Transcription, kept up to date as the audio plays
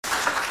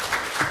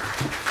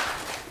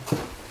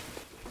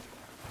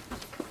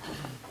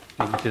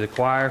Thank you to the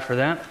choir for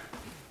that.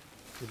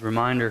 Good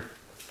reminder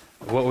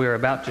of what we are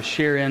about to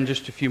share in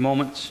just a few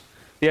moments.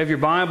 If you have your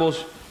Bibles,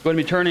 we're going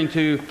to be turning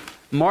to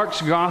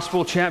Mark's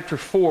Gospel, chapter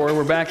 4.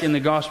 We're back in the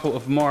Gospel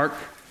of Mark.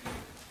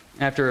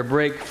 After a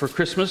break for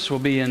Christmas, we'll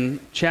be in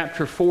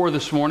chapter 4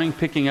 this morning,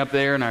 picking up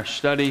there in our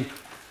study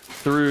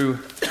through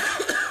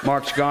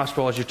Mark's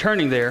Gospel. As you're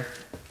turning there,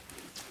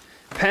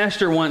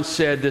 Pastor once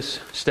said this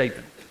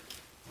statement: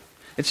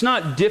 "It's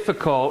not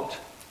difficult,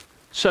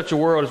 such a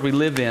world as we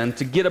live in,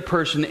 to get a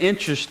person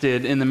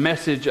interested in the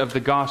message of the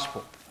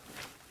gospel.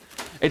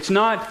 It's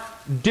not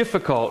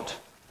difficult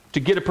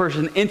to get a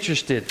person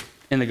interested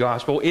in the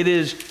gospel. It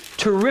is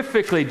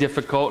terrifically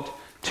difficult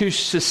to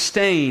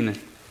sustain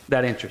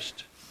that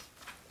interest."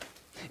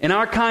 In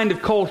our kind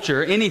of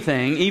culture,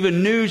 anything,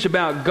 even news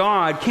about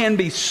God, can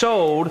be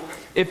sold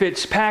if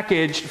it's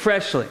packaged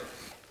freshly.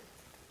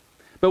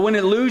 But when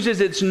it loses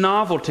its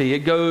novelty, it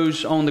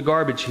goes on the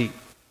garbage heap.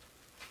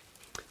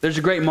 There's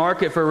a great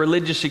market for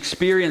religious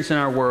experience in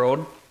our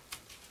world,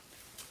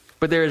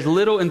 but there is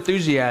little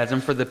enthusiasm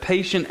for the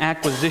patient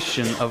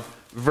acquisition of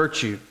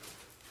virtue.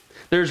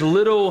 There's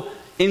little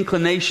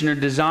inclination or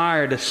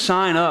desire to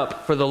sign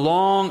up for the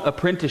long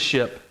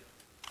apprenticeship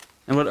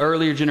and what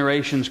earlier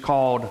generations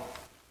called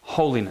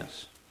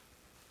holiness.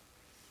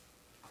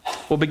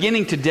 Well,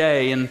 beginning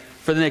today and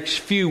for the next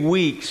few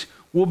weeks,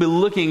 we'll be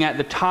looking at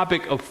the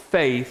topic of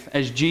faith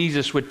as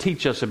Jesus would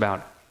teach us about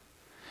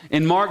it.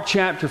 In Mark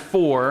chapter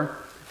 4,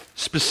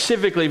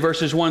 specifically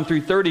verses 1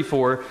 through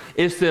 34,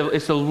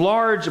 it's a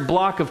large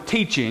block of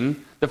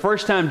teaching, the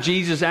first time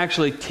Jesus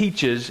actually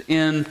teaches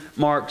in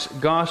Mark's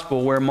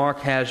gospel where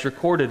Mark has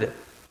recorded it.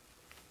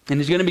 And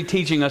he's going to be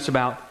teaching us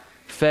about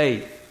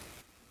faith.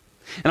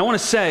 And I want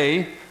to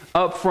say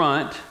up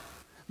front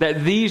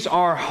that these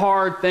are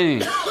hard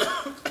things.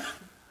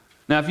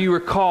 Now, if you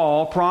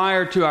recall,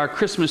 prior to our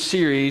Christmas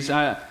series,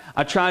 I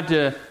tried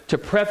to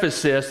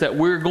preface this that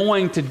we're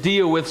going to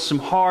deal with some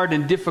hard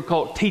and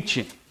difficult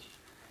teaching.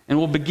 And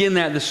we'll begin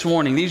that this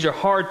morning. These are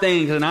hard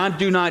things, and I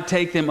do not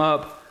take them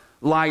up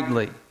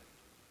lightly.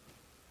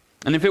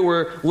 And if it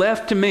were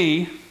left to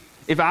me,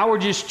 if I were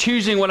just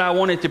choosing what I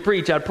wanted to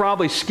preach, I'd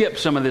probably skip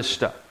some of this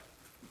stuff,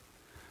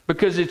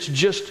 because it's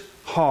just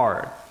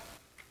hard.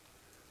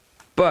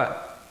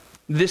 But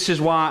this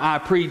is why I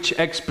preach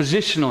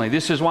expositionally.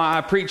 This is why I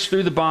preach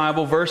through the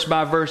Bible, verse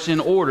by verse in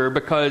order,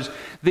 because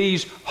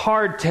these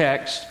hard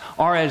texts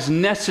are as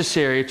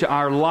necessary to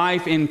our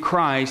life in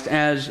Christ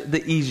as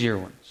the easier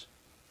ones.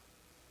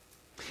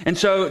 And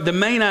so the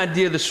main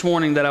idea this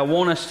morning that I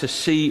want us to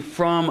see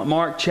from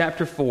Mark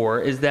chapter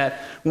 4 is that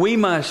we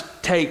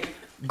must take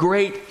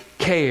great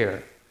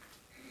care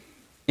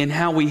in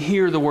how we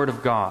hear the Word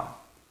of God.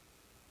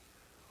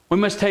 We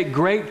must take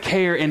great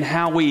care in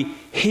how we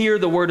hear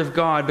the Word of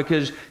God,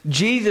 because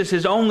Jesus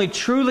is only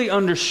truly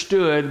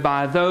understood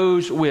by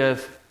those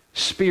with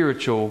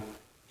spiritual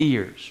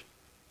ears.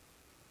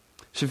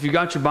 So if you've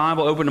got your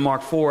Bible open to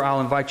Mark 4, I'll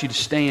invite you to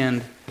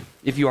stand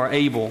if you are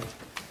able.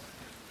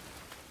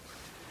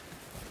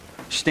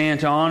 Stand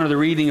to honor the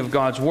reading of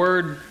God's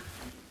Word.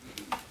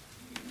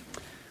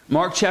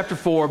 Mark chapter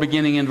 4,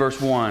 beginning in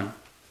verse 1.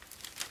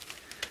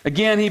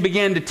 "Again, he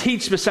began to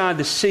teach beside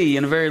the sea,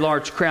 and a very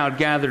large crowd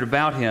gathered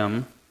about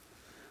him,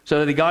 so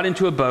that he got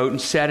into a boat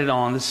and set it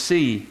on the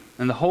sea.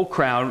 And the whole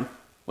crowd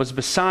was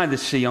beside the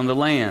sea on the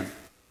land.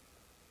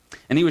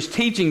 And he was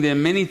teaching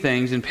them many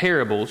things in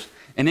parables,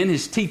 and in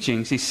his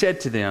teachings he said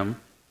to them,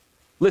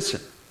 'Listen,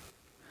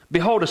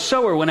 behold, a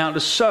sower went out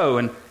to sow,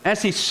 and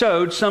as he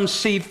sowed, some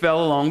seed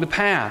fell along the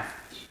path.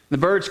 The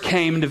birds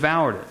came and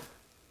devoured it.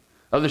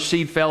 Other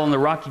seed fell on the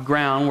rocky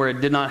ground where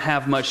it did not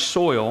have much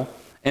soil,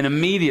 and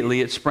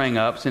immediately it sprang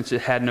up, since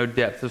it had no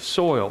depth of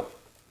soil.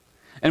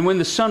 And when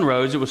the sun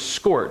rose, it was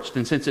scorched,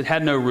 and since it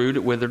had no root,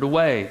 it withered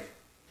away.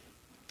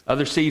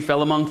 Other seed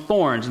fell among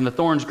thorns, and the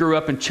thorns grew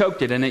up and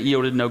choked it, and it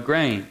yielded no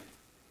grain.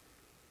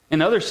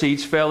 And other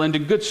seeds fell into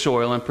good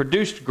soil and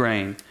produced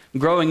grain,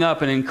 growing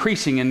up and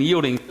increasing and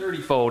yielding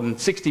 30-fold and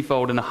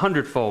 60-fold and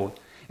 100-fold.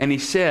 And he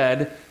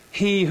said,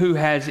 He who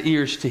has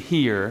ears to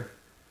hear,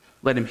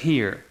 let him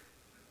hear.'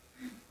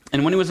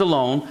 And when he was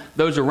alone,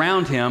 those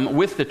around him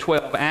with the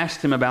 12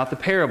 asked him about the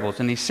parables.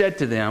 And he said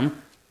to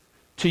them,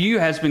 'To you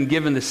has been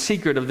given the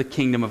secret of the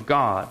kingdom of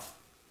God.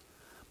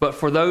 But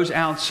for those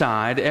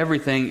outside,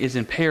 everything is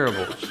in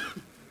parables,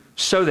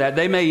 so that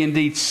they may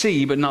indeed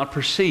see but not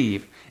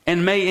perceive,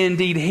 and may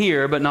indeed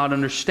hear but not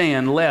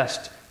understand,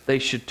 lest they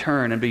should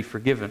turn and be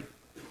forgiven.'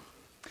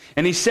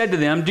 And he said to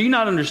them, 'Do you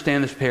not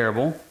understand this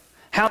parable?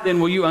 How then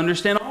will you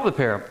understand all the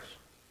parables?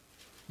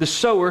 The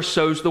sower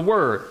sows the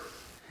word.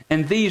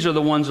 And these are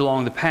the ones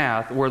along the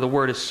path where the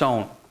word is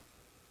sown.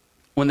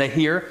 When they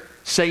hear,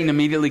 Satan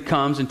immediately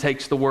comes and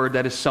takes the word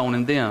that is sown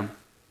in them.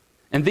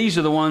 And these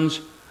are the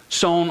ones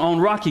sown on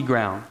rocky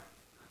ground,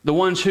 the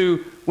ones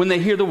who, when they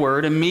hear the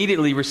word,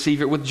 immediately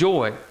receive it with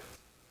joy.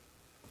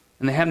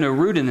 And they have no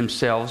root in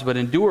themselves, but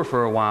endure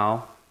for a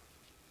while.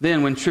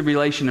 Then when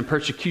tribulation and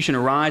persecution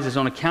arises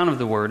on account of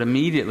the word,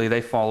 immediately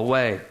they fall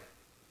away.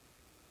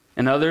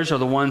 And others are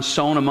the ones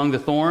sown among the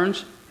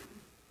thorns.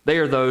 They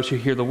are those who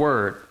hear the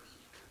word,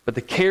 But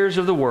the cares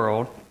of the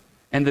world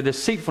and the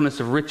deceitfulness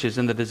of riches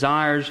and the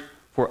desires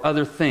for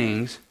other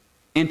things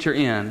enter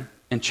in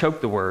and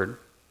choke the word,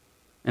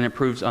 and it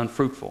proves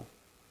unfruitful.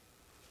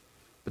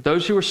 But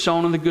those who are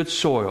sown on the good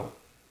soil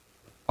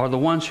are the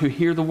ones who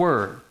hear the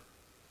word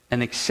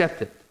and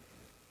accept it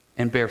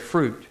and bear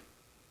fruit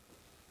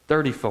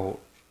 30-fold,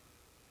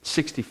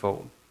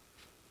 60-fold,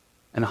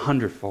 and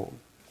 100-fold.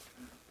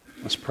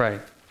 Let's pray.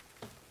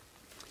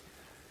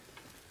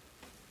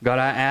 God,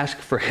 I ask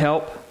for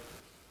help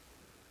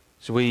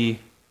as we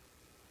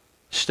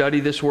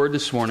study this word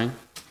this morning.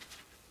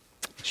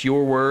 It's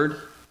your word,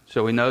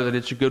 so we know that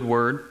it's a good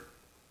word.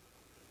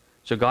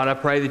 So God, I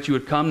pray that you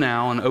would come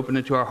now and open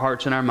it to our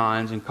hearts and our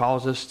minds and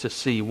cause us to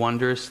see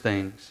wondrous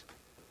things.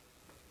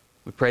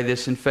 We pray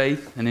this in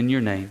faith and in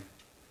your name.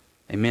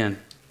 Amen.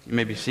 You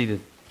may be seated.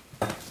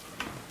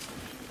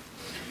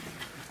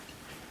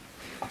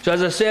 So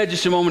as I said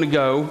just a moment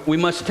ago, we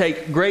must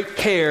take great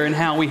care in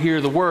how we hear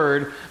the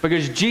word,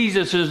 because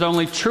Jesus is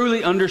only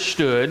truly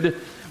understood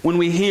when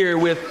we hear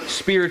with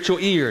spiritual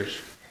ears.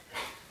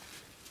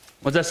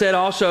 As I said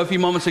also a few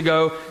moments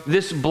ago,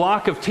 this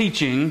block of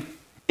teaching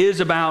is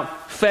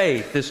about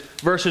faith. This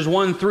verses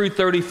 1 through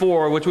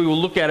 34, which we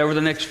will look at over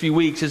the next few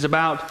weeks, is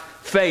about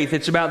faith.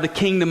 It's about the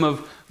kingdom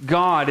of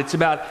God. It's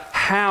about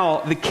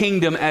how the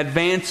kingdom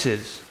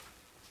advances.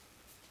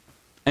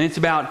 And it's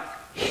about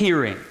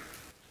hearing.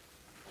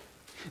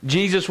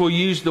 Jesus will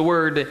use the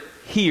word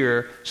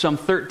hear some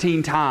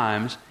 13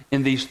 times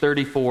in these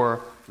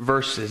 34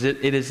 verses.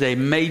 It is a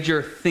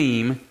major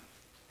theme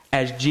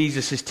as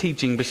Jesus is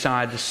teaching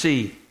beside the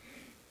sea.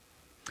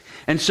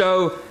 And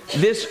so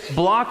this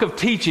block of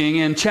teaching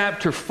in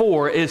chapter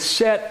 4 is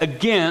set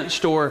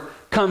against or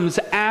comes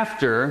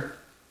after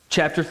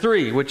chapter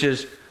 3, which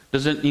is,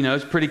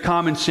 it's pretty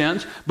common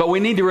sense, but we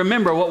need to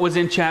remember what was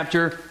in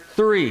chapter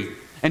 3.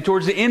 And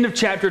towards the end of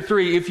chapter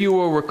 3, if you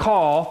will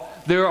recall,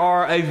 there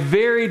are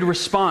varied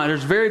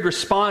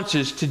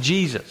responses to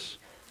Jesus.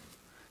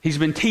 He's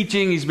been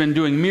teaching, he's been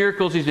doing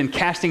miracles, he's been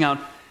casting out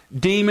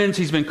demons,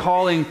 he's been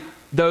calling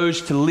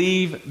those to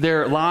leave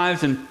their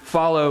lives and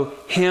follow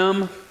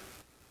him.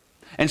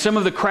 And some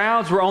of the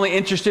crowds were only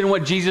interested in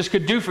what Jesus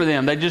could do for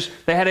them.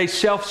 They had a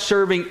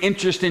self-serving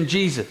interest in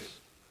Jesus.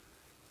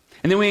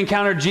 And then we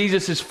encountered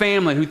Jesus'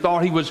 family, who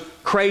thought he was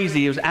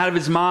crazy, he was out of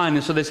his mind,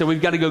 and so they said,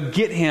 we've got to go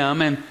get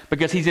him, and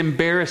because he's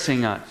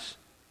embarrassing us.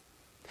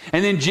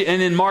 And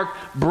then Mark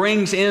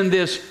brings in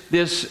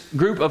this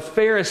group of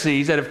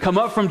Pharisees that have come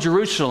up from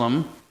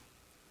Jerusalem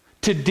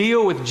to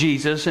deal with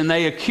Jesus, and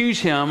they accuse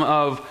him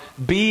of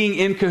being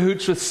in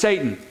cahoots with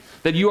Satan,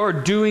 that you are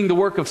doing the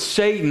work of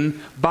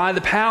Satan by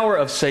the power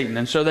of Satan.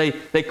 And so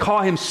they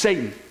call him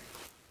Satan.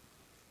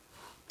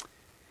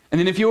 And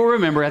then if you will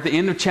remember, at the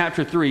end of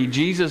chapter 3,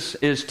 Jesus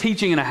is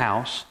teaching in a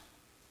house.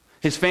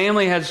 His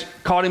family has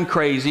called him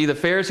crazy. The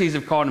Pharisees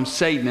have called him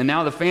Satan. And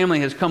now the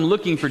family has come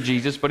looking for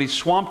Jesus, but he's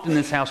swamped in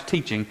this house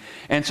teaching.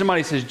 And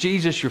somebody says,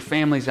 Jesus, your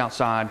family's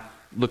outside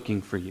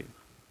looking for you.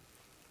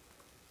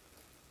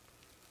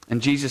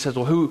 And Jesus says,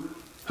 well,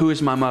 who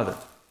is my mother?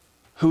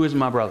 Who is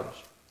my brothers?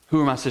 Who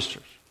are my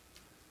sisters?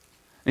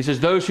 And he says,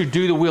 those who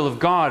do the will of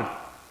God,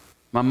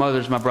 my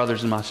mothers, my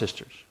brothers, and my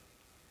sisters.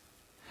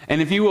 And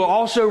if you will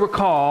also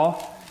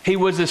recall, he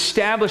was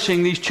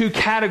establishing these two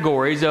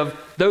categories of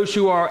those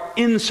who are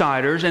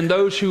insiders and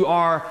those who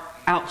are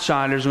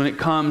outsiders when it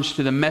comes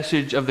to the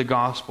message of the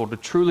gospel, to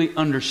truly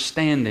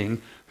understanding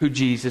who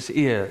Jesus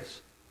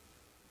is.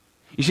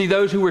 You see,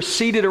 those who were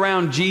seated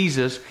around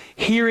Jesus,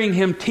 hearing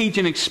him teach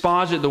and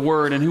exposit the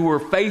word, and who were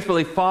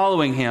faithfully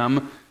following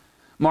him,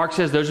 Mark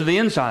says those are the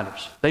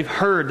insiders. They've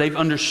heard, they've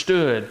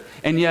understood.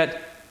 And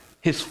yet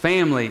his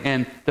family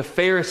and the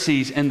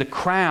Pharisees and the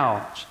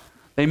crowds,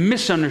 they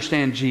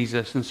misunderstand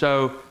Jesus, and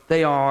so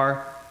they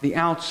are the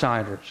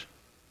outsiders.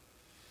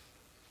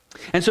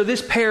 And so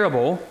this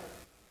parable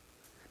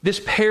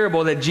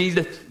that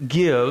Jesus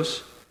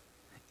gives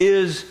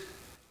is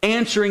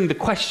answering the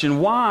question,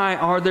 why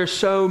are there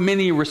so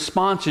many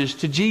responses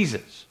to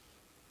Jesus?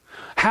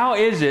 How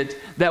is it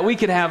that we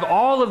could have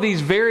all of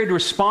these varied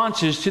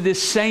responses to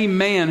this same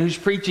man who's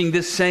preaching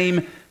this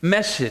same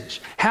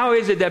message? How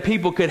is it that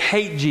people could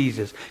hate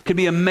Jesus, could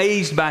be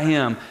amazed by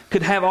him,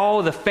 could have all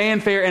of the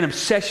fanfare and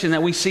obsession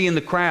that we see in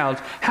the crowds?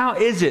 How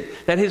is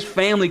it that his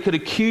family could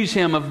accuse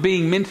him of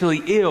being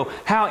mentally ill?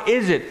 How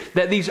is it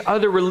that these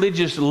other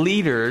religious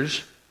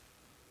leaders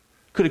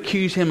could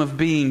accuse him of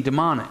being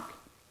demonic?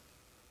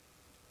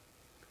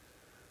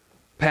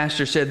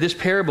 Pastor said this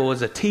parable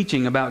is a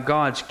teaching about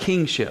God's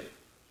kingship.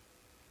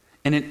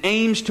 And it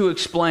aims to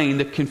explain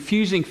the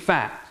confusing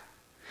fact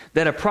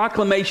that a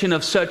proclamation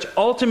of such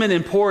ultimate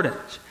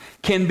importance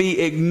can be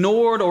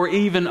ignored or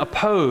even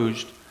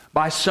opposed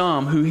by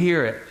some who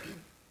hear it.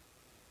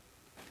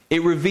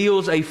 It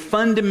reveals a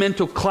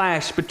fundamental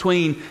clash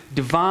between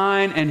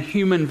divine and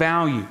human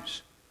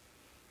values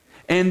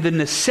and the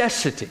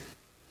necessity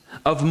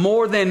of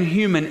more than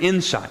human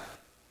insight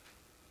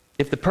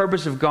if the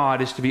purpose of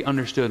God is to be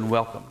understood and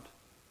welcomed.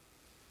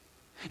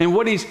 And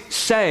what he's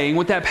saying,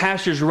 what that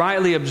pastor is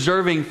rightly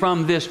observing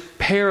from this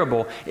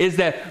parable is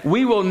that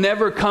we will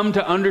never come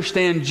to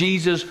understand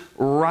Jesus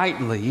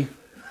rightly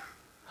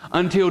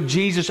until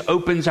Jesus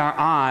opens our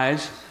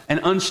eyes and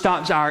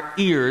unstops our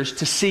ears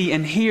to see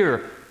and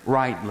hear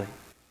rightly.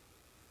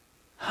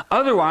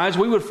 Otherwise,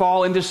 we would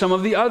fall into some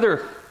of the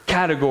other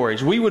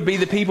categories. We would be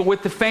the people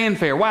with the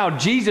fanfare. Wow,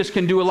 Jesus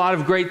can do a lot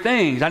of great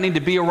things. I need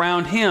to be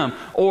around him.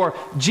 Or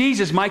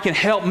Jesus can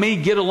help me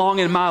get along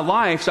in my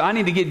life, so I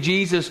need to get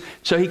Jesus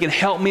so he can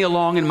help me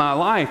along in my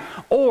life.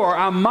 Or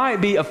I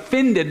might be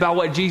offended by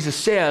what Jesus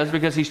says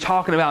because he's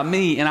talking about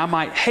me, and I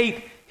might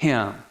hate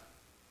him.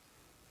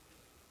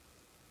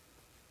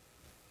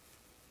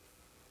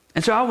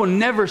 And so I will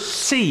never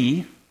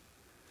see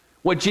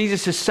what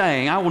Jesus is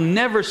saying. I will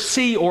never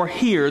see or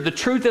hear the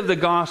truth of the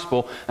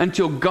gospel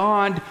until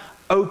God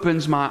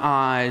opens my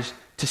eyes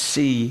to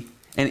see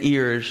and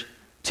ears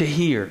to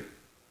hear.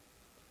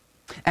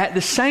 At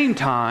the same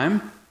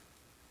time,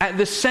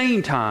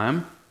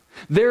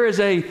 there is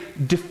a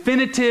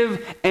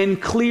definitive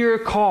and clear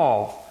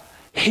call.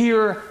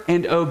 Hear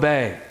and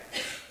obey.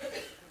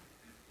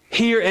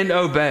 Hear and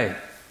obey.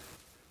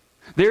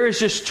 There is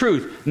just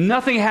truth.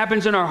 Nothing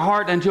happens in our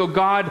heart until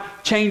God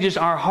changes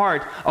our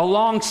heart,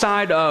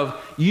 alongside of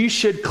you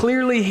should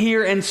clearly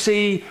hear and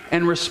see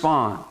and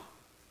respond.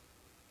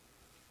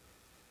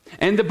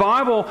 And the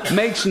Bible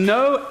makes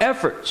no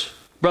efforts,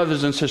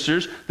 brothers and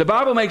sisters, the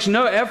Bible makes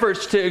no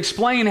efforts to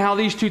explain how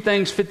these two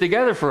things fit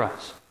together for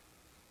us.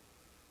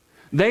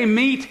 They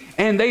meet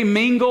and they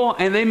mingle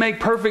and they make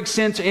perfect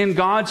sense in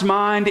God's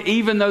mind,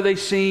 even though they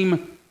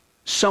seem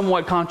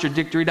somewhat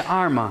contradictory to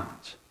our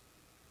minds.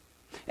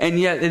 And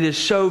yet it is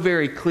so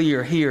very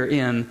clear here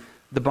in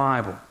the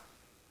Bible.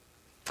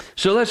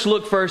 So let's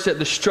look first at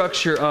the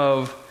structure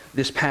of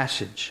this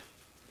passage.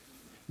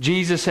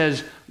 Jesus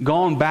has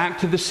gone back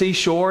to the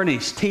seashore and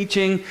he's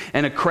teaching,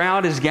 and a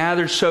crowd is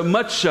gathered, so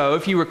much so,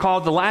 if you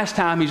recall the last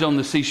time he's on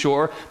the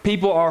seashore,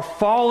 people are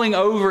falling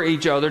over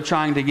each other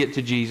trying to get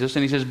to Jesus.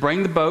 And he says,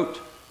 bring the boat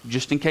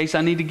just in case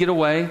I need to get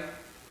away.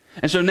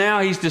 And so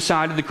now he's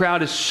decided the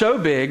crowd is so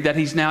big that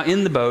he's now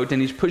in the boat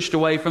and he's pushed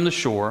away from the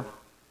shore.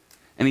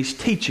 And he's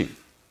teaching.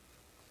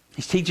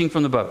 He's teaching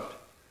from the boat.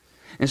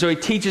 And so he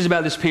teaches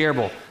about this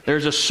parable.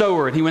 There's a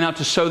sower, and he went out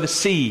to sow the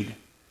seed.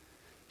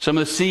 Some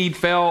of the seed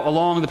fell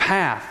along the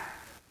path,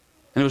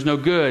 and it was no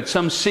good.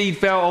 Some seed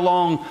fell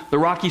along the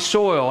rocky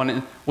soil, and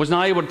it was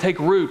not able to take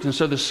root, and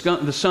so the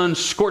sun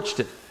scorched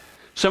it.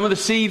 Some of the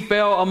seed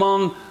fell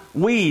among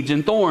weeds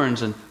and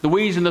thorns, and the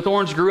weeds and the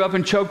thorns grew up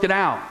and choked it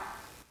out.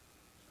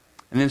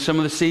 And then some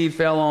of the seed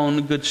fell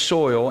on good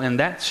soil, and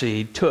that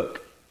seed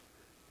took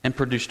and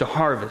produced a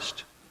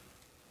harvest.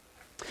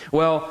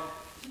 Well,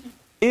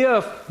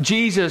 if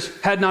Jesus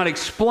had not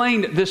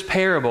explained this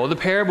parable, the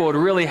parable would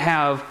really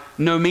have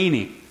no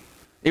meaning.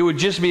 It would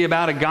just be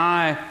about a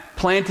guy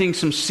planting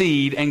some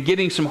seed and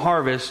getting some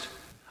harvest,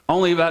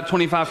 only about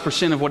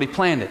 25% of what he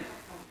planted.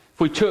 If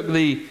we took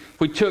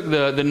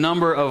the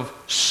number of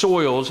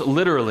soils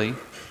literally,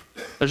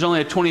 there's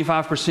only a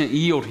 25%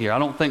 yield here. I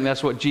don't think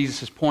that's what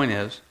Jesus' point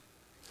is.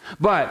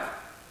 But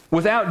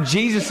without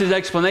Jesus'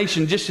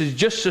 explanation, this is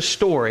just a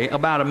story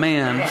about a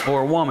man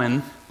or a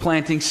woman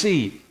planting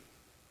seed.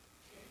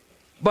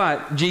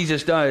 But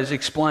Jesus does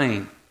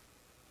explain.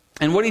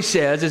 And what he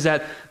says is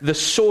that the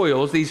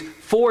soils, these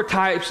 4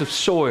 types of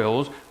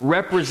soils,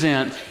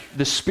 represent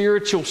the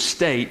spiritual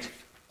state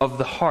of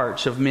the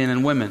hearts of men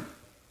and women.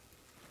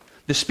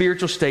 The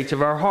spiritual states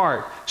of our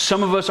heart.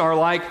 Some of us are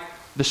like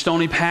the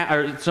stony path,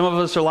 or some of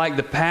us are like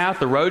the path,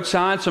 the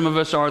roadside. Some of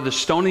us are the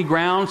stony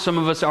ground. Some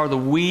of us are the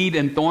weed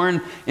and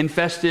thorn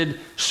infested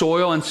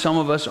soil, and some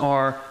of us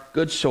are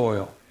good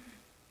soil.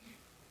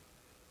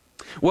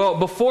 Well,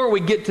 before we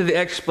get to the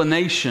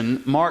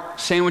explanation, Mark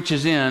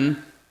sandwiches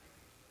in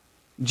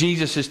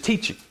Jesus'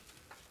 teaching.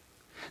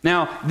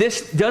 Now,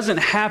 this doesn't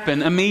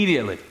happen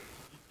immediately.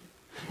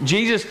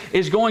 Jesus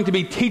is going to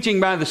be teaching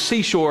by the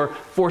seashore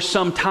for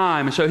some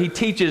time. So he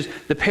teaches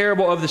the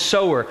parable of the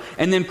sower.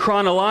 And then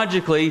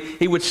chronologically,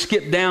 he would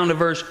skip down to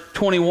verse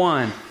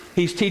 21.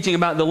 He's teaching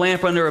about the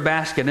lamp under a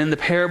basket and the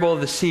parable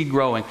of the seed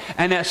growing.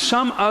 And at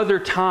some other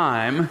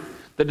time,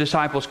 the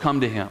disciples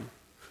come to him.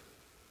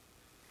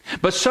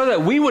 But so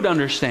that we would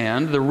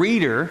understand, the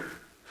reader,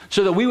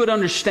 so that we would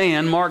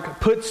understand,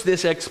 Mark puts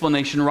this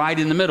explanation right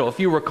in the middle. If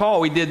you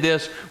recall, we did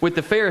this with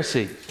the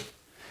Pharisees.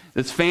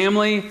 His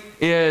family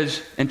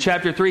is, in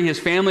chapter 3, his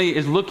family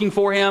is looking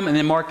for him, and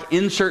then Mark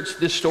inserts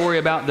this story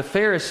about the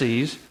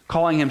Pharisees,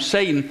 calling him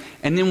Satan,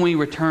 and then we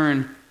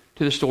return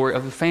to the story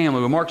of the family.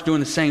 Well, Mark's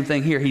doing the same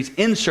thing here. He's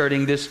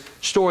inserting this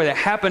story that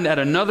happened at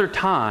another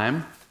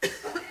time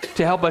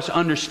to help us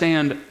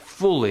understand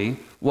fully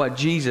what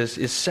Jesus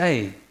is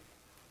saying.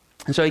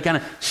 And so he kind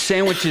of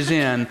sandwiches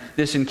in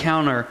this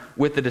encounter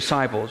with the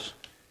disciples.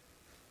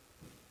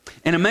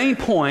 And a main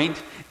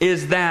point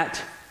is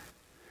that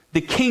the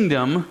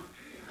kingdom,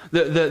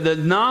 the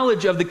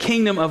knowledge of the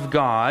kingdom of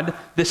God,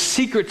 the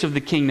secrets of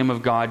the kingdom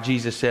of God,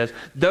 Jesus says,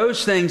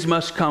 those things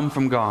must come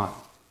from God.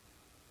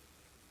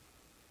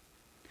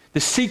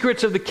 The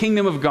secrets of the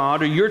kingdom of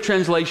God, or your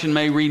translation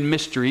may read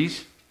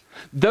mysteries.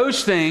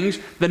 Those things,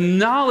 the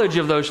knowledge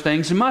of those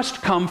things,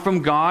 must come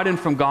from God and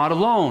from God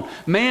alone.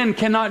 Man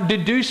cannot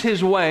deduce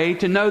his way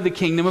to know the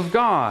kingdom of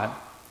God.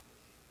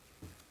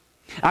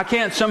 I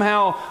can't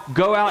somehow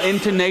go out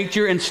into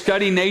nature and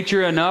study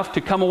nature enough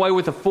to come away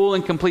with a full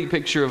and complete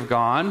picture of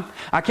God.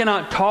 I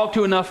cannot talk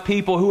to enough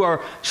people who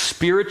are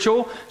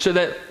spiritual so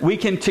that we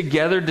can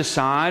together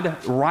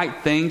decide right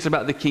things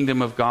about the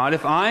kingdom of God.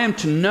 If I am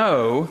to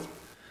know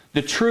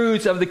the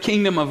truths of the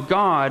kingdom of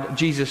God,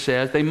 Jesus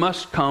says, they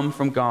must come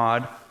from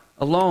God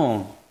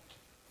alone.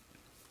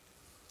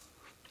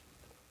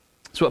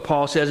 That's what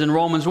Paul says in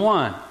Romans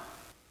 1.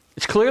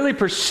 It's clearly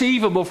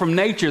perceivable from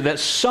nature that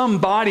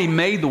somebody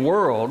made the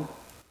world,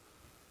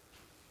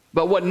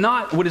 but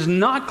what is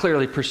not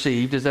clearly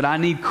perceived is that I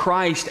need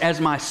Christ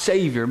as my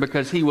Savior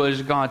because He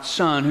was God's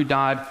Son who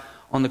died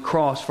on the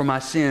cross for my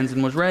sins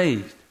and was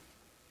raised.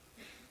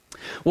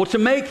 Well, to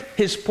make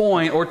his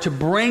point, or to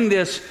bring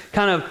this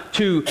kind of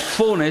to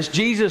fullness,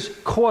 Jesus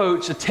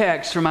quotes a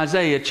text from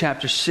Isaiah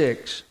chapter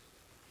 6.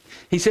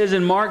 He says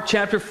in Mark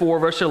chapter 4,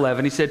 verse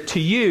 11, he said, "To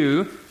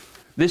you,"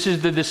 this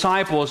is the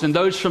disciples and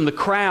those from the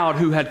crowd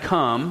who had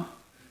come.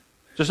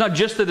 So it's not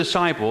just the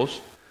disciples.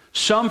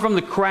 Some from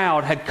the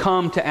crowd had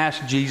come to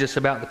ask Jesus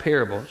about the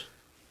parables.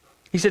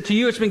 He said, "To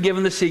you it's been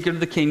given the secret of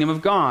the kingdom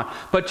of God.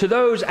 But to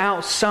those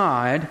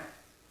outside,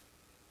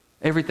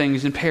 everything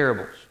is in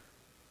parables,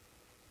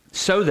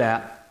 so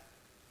that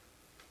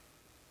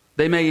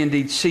they may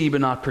indeed see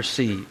but not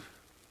perceive,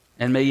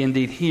 and may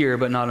indeed hear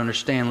but not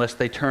understand, lest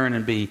they turn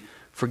and be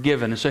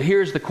forgiven." And so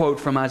here's the quote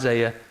from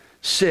Isaiah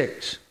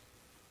 6.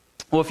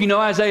 Well, if you know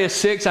Isaiah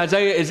 6,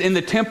 Isaiah is in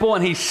the temple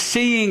and he's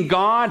seeing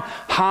God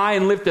high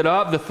and lifted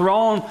up. The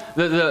throne,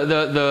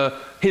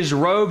 his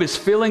robe is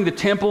filling the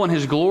temple and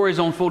his glory is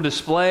on full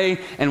display.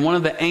 And one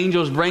of the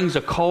angels brings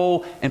a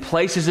coal and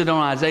places it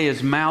on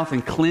Isaiah's mouth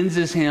and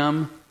cleanses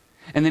him.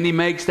 And then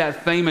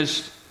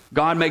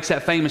God makes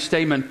that famous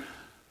statement,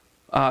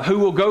 who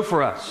will go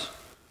for us?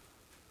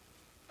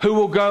 Who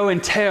will go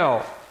and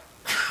tell?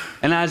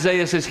 And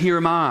Isaiah says, "Here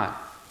am I.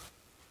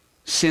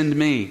 Send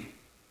me."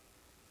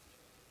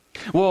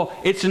 Well,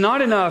 it's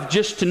not enough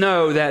just to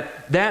know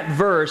that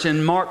verse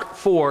in Mark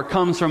 4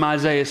 comes from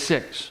Isaiah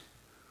 6.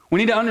 We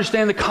need to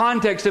understand the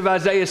context of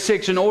Isaiah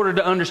 6 in order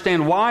to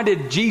understand why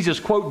did Jesus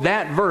quote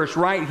that verse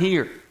right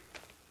here.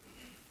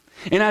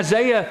 In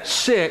Isaiah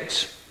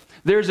 6,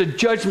 there's a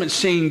judgment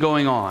scene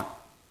going on.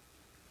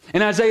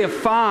 In Isaiah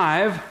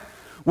 5,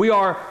 we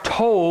are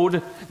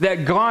told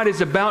that God is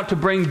about to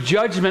bring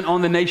judgment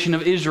on the nation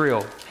of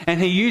Israel. And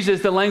he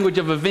uses the language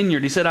of a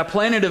vineyard. He said, "I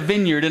planted a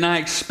vineyard and I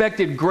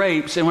expected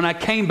grapes, and when I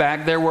came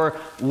back there were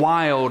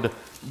wild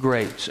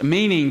grapes."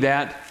 Meaning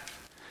that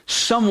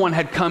someone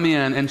had come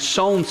in and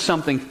sown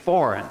something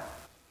foreign.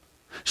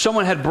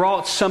 Someone had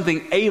brought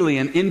something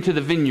alien into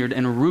the vineyard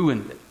and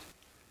ruined it.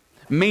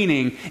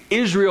 Meaning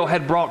Israel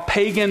had brought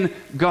pagan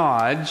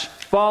gods,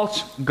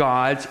 false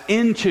gods,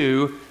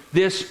 into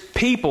this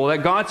people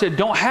that God said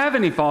don't have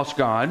any false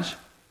gods.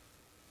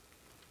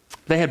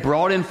 They had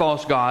brought in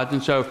false gods.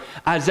 And so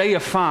Isaiah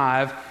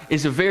 5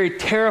 is a very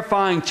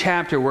terrifying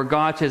chapter where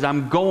God says,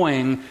 "I'm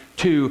going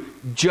to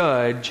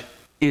judge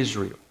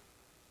Israel."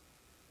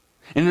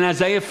 And in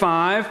Isaiah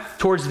 5,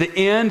 towards the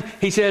end,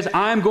 he says,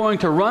 "I'm going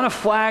to run a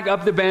flag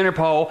up the banner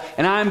pole,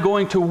 and I'm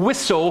going to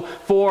whistle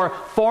for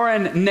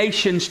foreign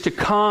nations to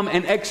come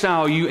and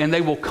exile you, and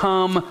they will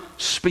come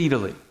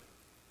speedily."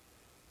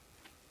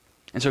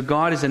 And so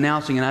God is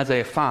announcing in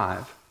Isaiah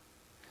 5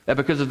 that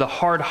because of the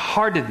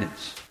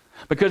hard-heartedness,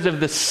 because of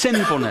the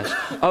sinfulness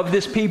of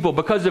this people,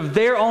 because of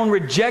their own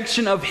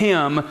rejection of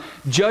Him,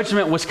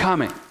 judgment was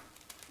coming.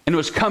 And it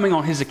was coming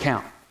on His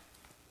account.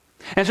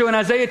 And so in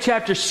Isaiah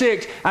chapter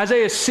 6,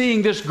 Isaiah is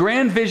seeing this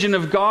grand vision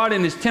of God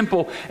in His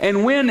temple.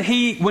 And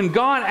when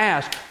God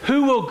asked,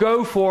 "Who will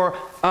go for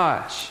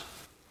us?"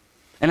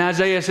 And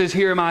Isaiah says,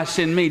 "Here am I,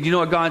 send me." Do you know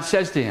what God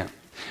says to him?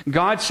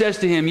 God says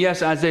to him,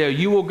 "Yes, Isaiah,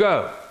 you will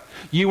go.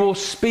 You will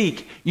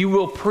speak. You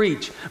will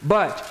preach.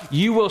 But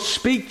you will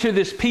speak to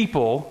this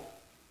people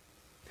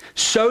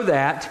so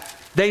that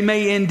they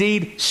may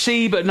indeed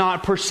see but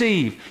not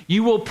perceive.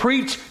 You will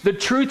preach the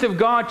truth of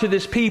God to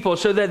this people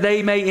so that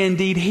they may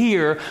indeed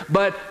hear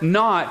but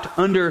not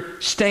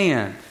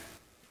understand,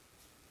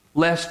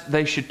 lest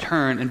they should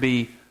turn and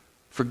be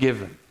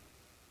forgiven."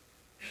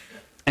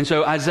 And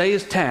so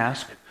Isaiah's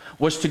task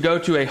was to go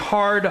to a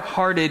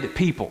hard-hearted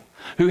people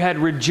who had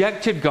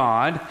rejected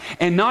God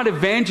and not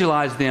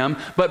evangelized them,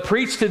 but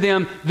preached to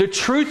them the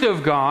truth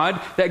of God,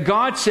 that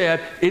God said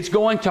it's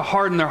going to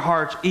harden their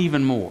hearts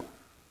even more.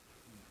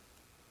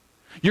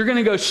 You're going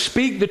to go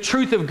speak the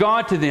truth of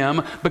God to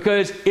them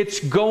because it's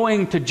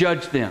going to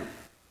judge them.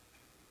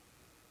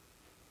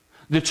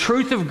 The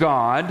truth of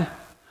God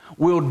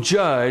will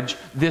judge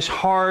this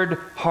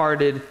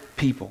hard-hearted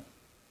people.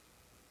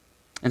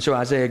 And so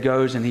Isaiah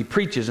goes and he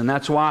preaches, and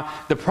that's why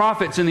the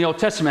prophets in the Old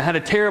Testament had a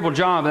terrible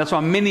job. That's why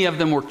many of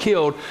them were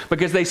killed,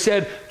 because they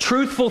said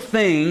truthful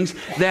things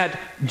that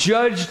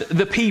judged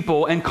the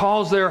people and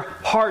caused their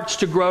hearts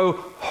to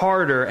grow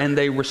harder, and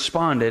they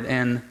responded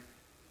in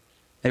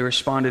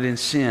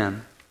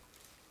sin.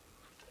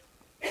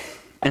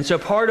 And so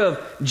part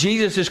of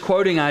Jesus'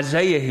 quoting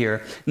Isaiah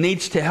here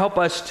needs to help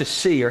us to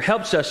see, or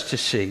helps us to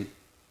see,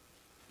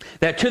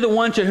 that to the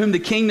one to whom the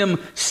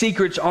kingdom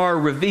secrets are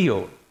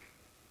revealed,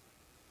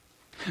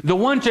 the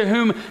one to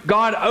whom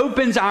God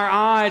opens our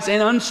eyes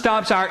and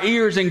unstops our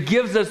ears and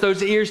gives us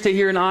those ears to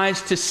hear and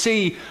eyes to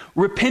see,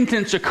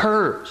 repentance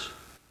occurs.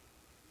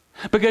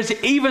 Because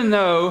even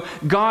though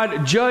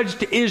God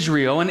judged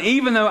Israel, and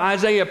even though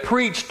Isaiah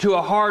preached to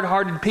a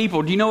hard-hearted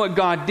people, do you know what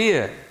God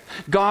did?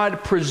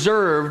 God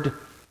preserved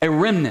a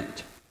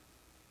remnant.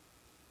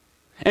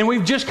 And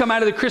we've just come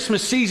out of the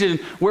Christmas season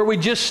where we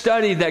just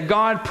studied that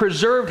God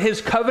preserved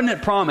His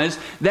covenant promise,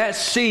 that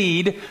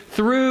seed,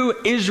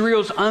 through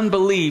Israel's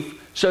unbelief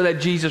so that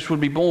Jesus would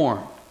be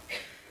born.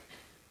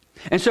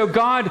 And so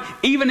God,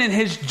 even in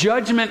His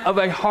judgment of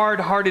a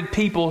hard-hearted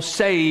people,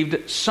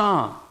 saved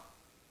some.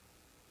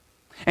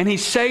 And He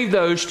saved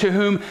those to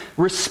whom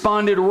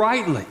responded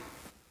rightly.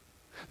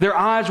 Their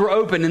eyes were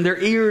open and their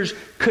ears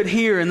could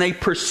hear, and they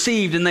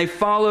perceived and they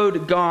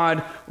followed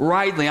God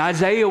rightly.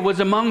 Isaiah was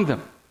among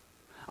them.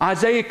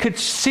 Isaiah could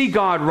see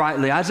God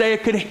rightly. Isaiah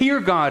could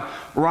hear God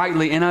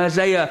rightly, and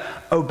Isaiah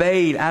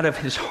obeyed out of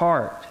his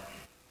heart.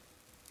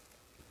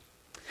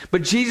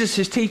 But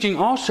Jesus' teaching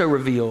also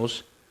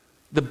reveals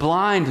the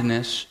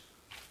blindness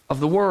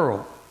of the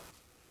world.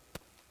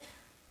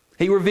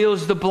 He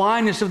reveals the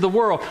blindness of the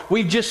world.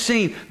 We've just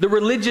seen the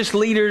religious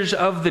leaders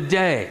of the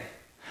day,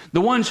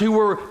 the ones who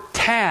were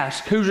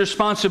tasked, whose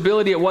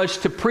responsibility it was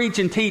to preach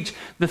and teach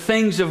the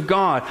things of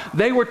God.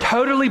 They were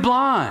totally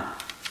blind.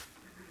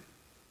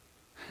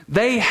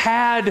 They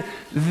had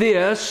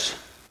this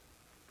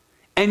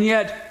and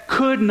yet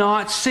could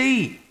not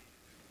see.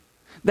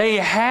 They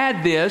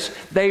had this,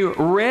 they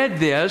read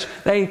this,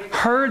 they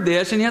heard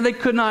this, and yet they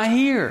could not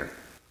hear.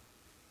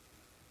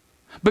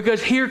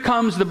 Because here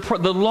comes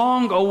the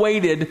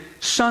long-awaited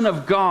Son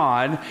of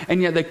God,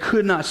 and yet they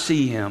could not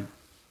see Him.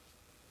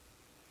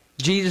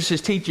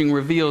 Jesus' teaching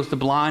reveals the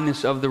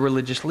blindness of the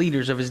religious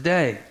leaders of His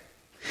day.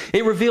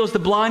 It reveals the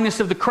blindness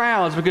of the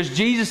crowds, because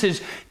Jesus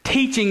is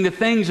teaching the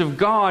things of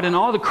God, and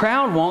all the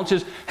crowd wants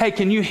is, hey,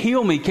 can you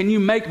heal me? Can you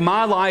make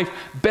my life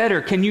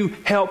better? Can you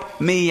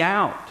help me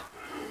out?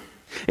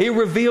 It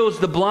reveals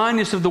the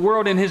blindness of the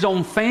world in His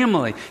own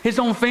family. His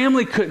own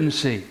family couldn't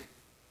see.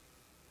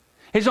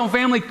 His own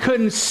family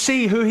couldn't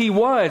see who He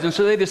was, and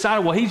so they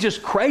decided, well, he's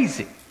just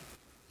crazy.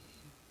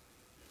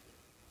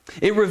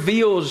 It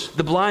reveals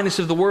the blindness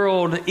of the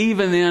world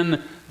even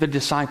in the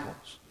disciples.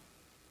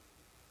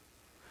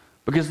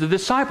 Because the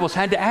disciples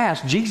had to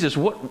ask Jesus,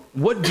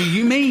 what do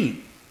you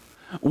mean?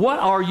 What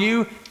are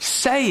you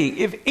saying?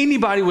 If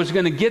anybody was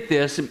going to get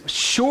this,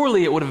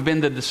 surely it would have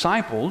been the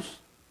disciples.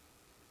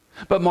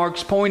 But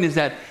Mark's point is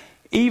that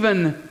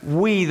even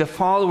we, the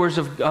followers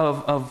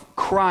of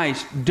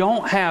Christ,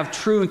 don't have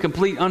true and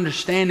complete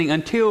understanding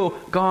until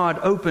God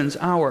opens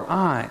our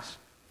eyes.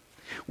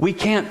 We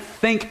can't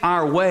think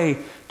our way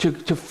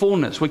to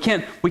fullness. We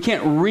can't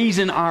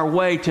reason our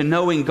way to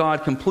knowing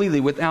God completely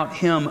without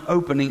Him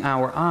opening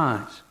our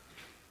eyes.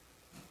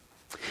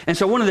 And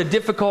so one of the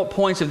difficult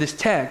points of this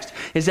text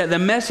is that the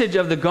message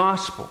of the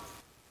gospel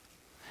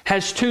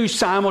has two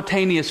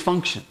simultaneous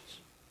functions.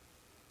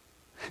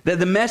 That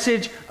the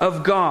message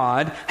of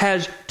God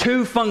has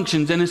two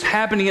functions and is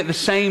happening at the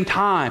same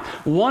time.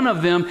 One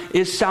of them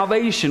is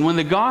salvation. When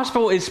the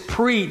gospel is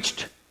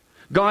preached,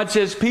 God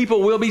says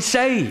people will be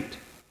saved.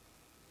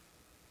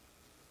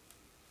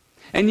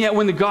 And yet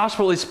when the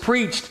gospel is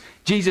preached,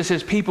 Jesus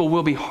says people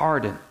will be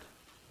hardened.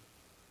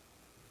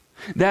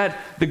 That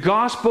the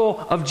gospel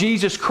of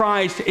Jesus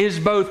Christ is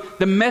both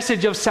the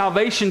message of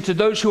salvation to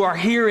those who are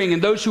hearing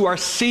and those who are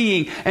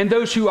seeing and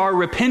those who are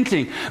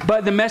repenting.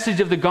 But the message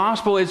of the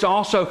gospel is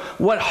also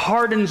what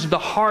hardens the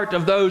heart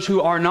of those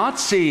who are not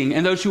seeing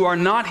and those who are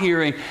not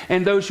hearing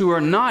and those who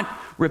are not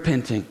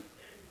repenting.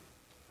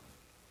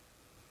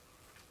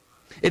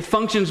 It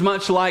functions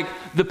much like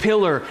the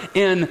pillar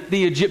in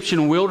the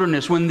Egyptian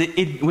wilderness when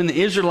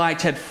the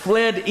Israelites had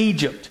fled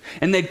Egypt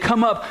and they'd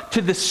come up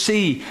to the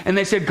sea and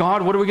they said,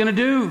 God, what are we going to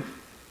do?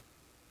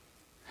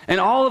 And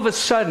all of a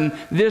sudden,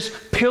 this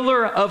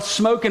pillar of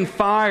smoke and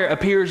fire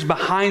appears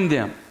behind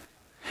them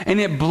and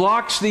it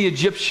blocks the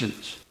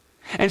Egyptians.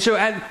 And so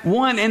at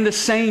one and the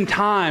same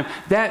time,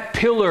 that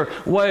pillar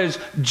was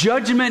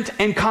judgment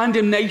and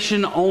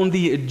condemnation on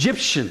the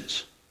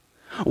Egyptians,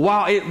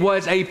 while it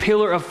was a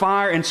pillar of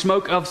fire and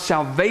smoke of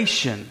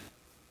salvation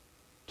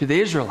to the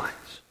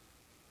Israelites.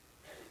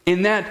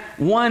 In that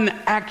one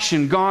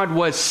action, God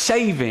was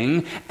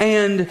saving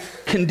and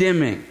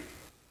condemning.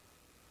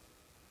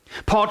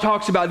 Paul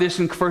talks about this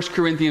in 1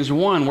 Corinthians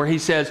 1, where he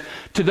says,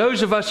 to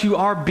those of us who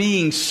are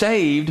being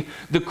saved,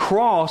 the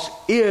cross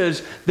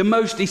is the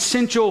most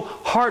essential,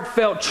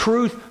 heartfelt,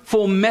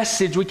 truthful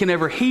message we can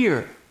ever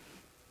hear.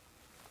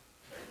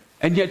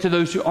 And yet to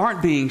those who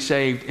aren't being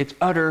saved, it's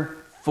utter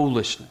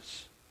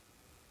foolishness.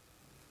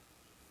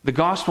 The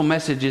gospel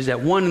message is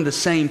at one and the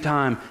same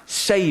time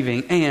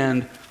saving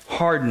and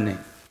hardening.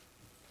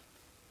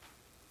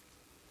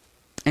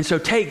 And so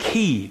take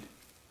heed.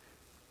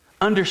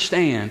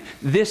 Understand,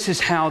 this is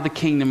how the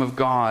kingdom of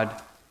God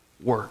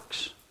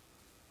works.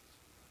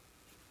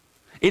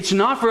 It's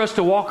not for us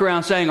to walk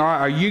around saying, all right,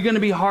 are you going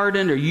to be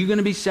hardened? Are you going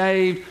to be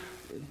saved?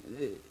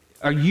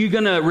 Are you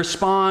going to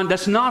respond?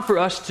 That's not for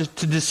us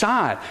to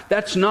decide.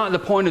 That's not the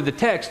point of the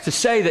text. To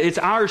say that it's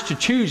ours to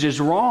choose is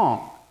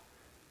wrong.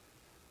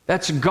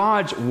 That's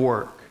God's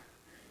work.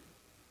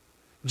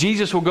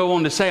 Jesus will go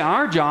on to say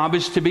our job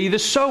is to be the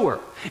sower.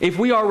 If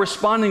we are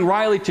responding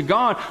rightly to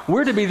God,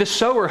 we're to be the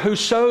sower who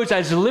sows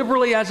as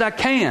liberally as I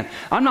can.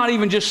 I'm not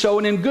even just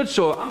sowing in good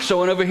soil. I'm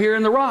sowing over here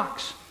in the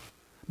rocks.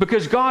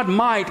 Because God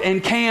might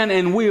and can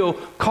and will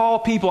call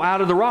people out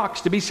of the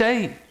rocks to be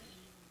saved.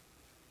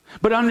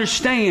 But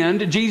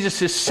understand,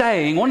 Jesus is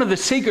saying, one of the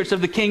secrets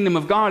of the kingdom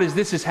of God is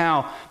this is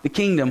how the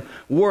kingdom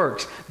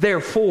works.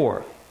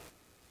 Therefore,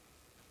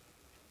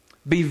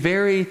 be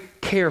very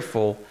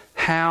careful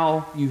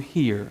how you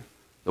hear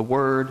the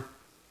word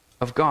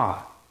of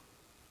God.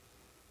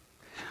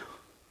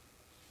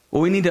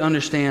 Well, we need to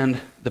understand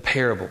the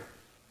parable.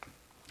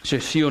 So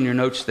see on your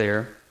notes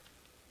there,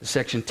 the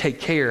section,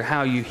 take care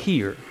how you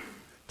hear.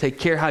 Take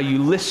care how you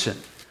listen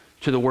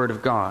to the word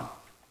of God.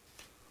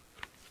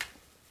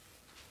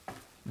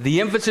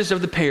 The emphasis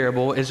of the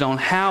parable is on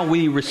how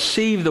we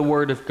receive the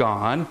word of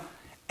God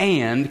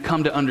and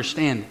come to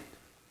understand it.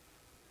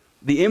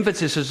 The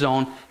emphasis is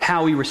on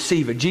how we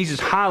receive it. Jesus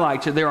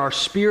highlights that there are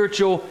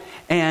spiritual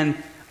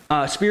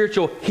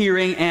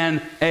hearing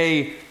and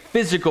a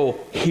physical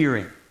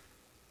hearing.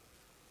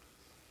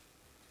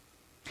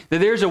 That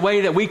there's a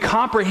way that we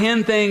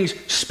comprehend things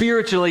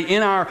spiritually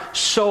in our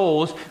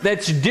souls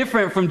that's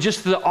different from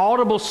just the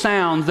audible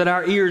sounds that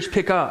our ears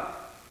pick up.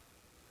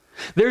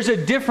 There's a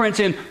difference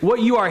in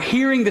what you are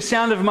hearing the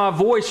sound of my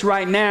voice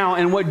right now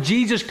and what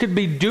Jesus could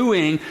be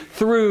doing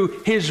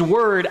through His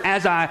Word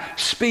as I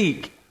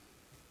speak.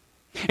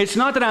 It's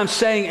not that I'm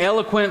saying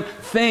eloquent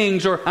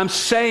things or I'm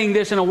saying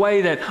this in a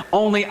way that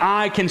only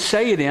I can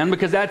say it in,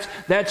 because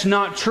that's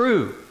not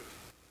true.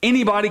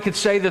 Anybody could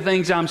say the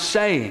things I'm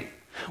saying.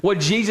 What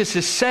Jesus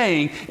is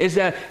saying is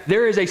that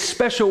there is a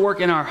special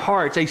work in our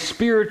hearts, a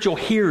spiritual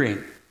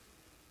hearing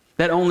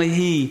that only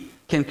He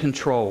can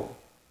control.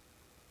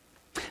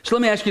 So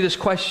let me ask you this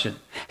question.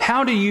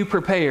 How do you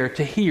prepare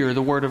to hear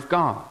the Word of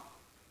God?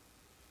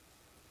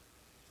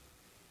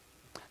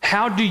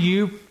 How do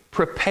you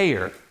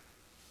prepare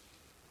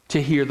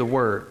to hear the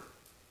Word?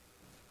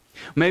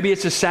 Maybe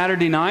it's a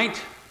Saturday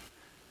night.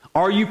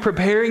 Are you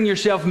preparing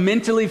yourself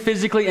mentally,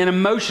 physically, and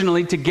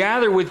emotionally to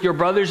gather with your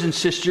brothers and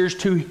sisters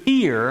to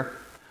hear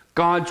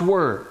God's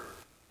Word?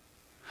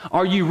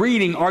 Are you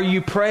reading? Are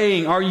you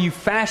praying? Are you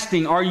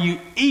fasting? Are you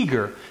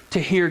eager to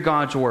hear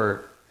God's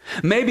Word?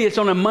 Maybe it's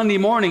on a Monday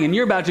morning and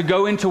you're about to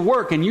go into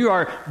work and you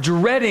are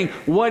dreading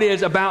what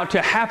is about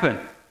to happen.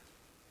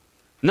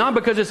 Not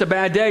because it's a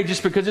bad day,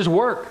 just because it's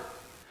work.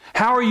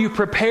 How are you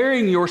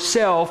preparing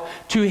yourself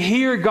to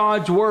hear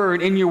God's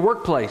Word in your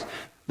workplace?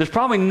 There's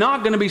probably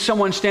not going to be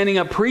someone standing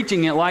up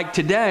preaching it like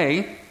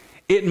today.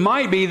 It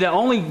might be the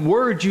only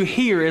word you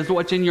hear is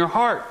what's in your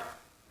heart.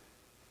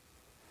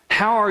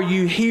 How are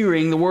you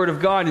hearing the Word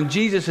of God? And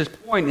Jesus'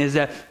 point is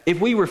that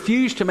if we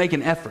refuse to make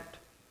an effort,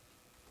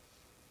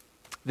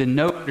 then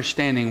no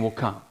understanding will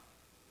come.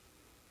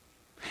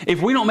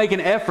 If we don't make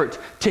an effort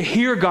to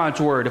hear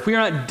God's Word, if we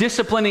are not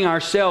disciplining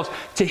ourselves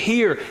to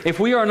hear, if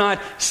we are not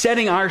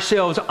setting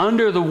ourselves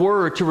under the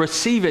Word to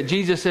receive it,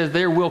 Jesus says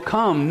there will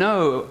come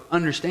no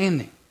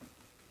understanding.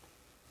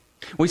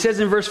 He says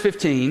in verse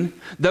 15,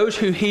 those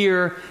who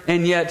hear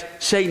and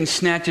yet Satan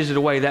snatches it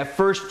away, that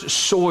first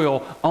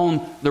soil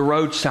on the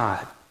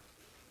roadside.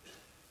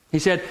 He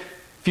said,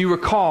 if you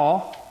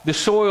recall, the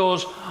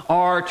soils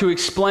are to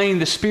explain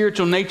the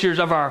spiritual natures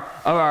of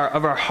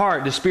our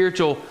heart, the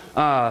spiritual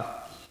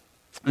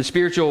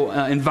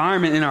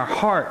environment in our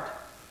heart.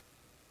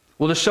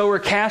 Well, the sower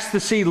casts the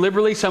seed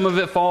liberally. Some of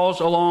it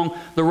falls along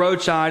the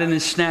roadside and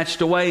is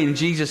snatched away. And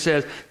Jesus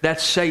says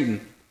that's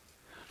Satan.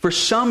 For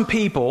some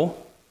people,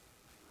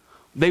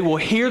 they will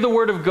hear the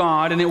Word of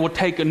God and it will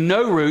take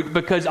no root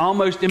because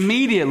almost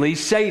immediately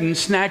Satan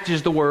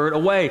snatches the Word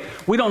away.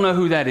 We don't know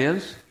who that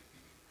is,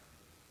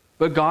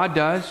 but God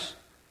does.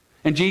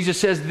 And Jesus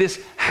says this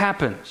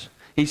happens.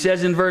 He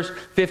says in verse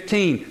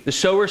 15, the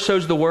sower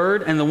sows the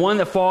word, and the one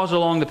that falls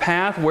along the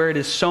path where it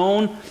is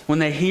sown, when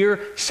they hear,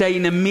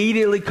 Satan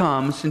immediately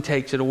comes and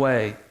takes it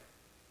away.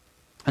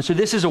 And so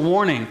this is a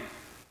warning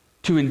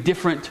to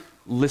indifferent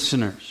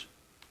listeners.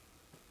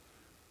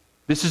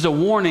 This is a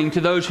warning to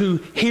those who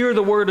hear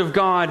the Word of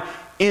God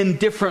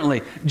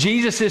indifferently.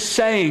 Jesus is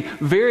saying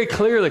very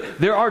clearly,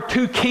 there are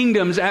two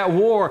kingdoms at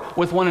war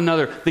with one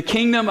another. The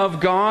kingdom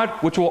of God,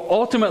 which will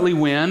ultimately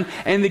win,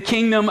 and the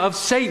kingdom of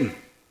Satan.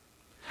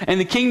 And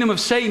the kingdom of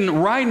Satan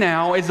right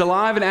now is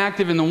alive and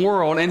active in the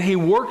world, and he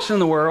works in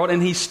the world,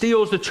 and he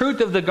steals the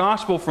truth of the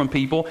gospel from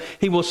people.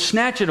 He will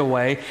snatch it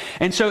away.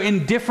 And so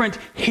indifferent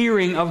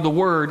hearing of the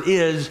Word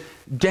is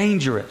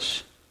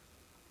dangerous.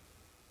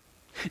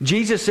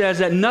 Jesus says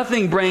that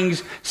nothing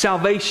brings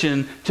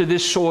salvation to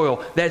this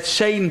soil, that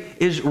Satan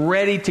is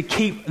ready to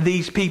keep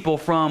these people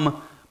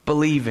from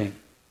believing.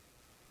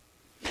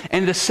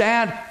 And the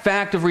sad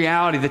fact of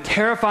reality, the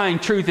terrifying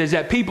truth, is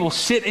that people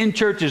sit in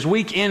churches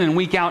week in and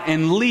week out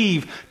and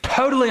leave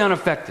totally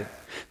unaffected.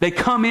 They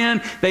come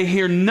in, they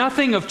hear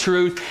nothing of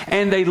truth,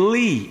 and they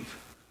leave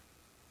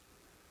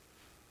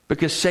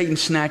because Satan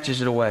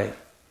snatches it away.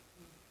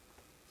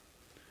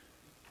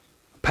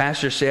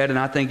 Pastor said, and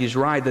I think he's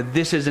right, that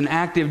this is an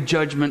active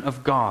judgment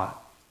of God.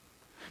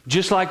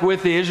 Just like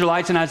with the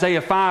Israelites in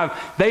Isaiah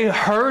 5, they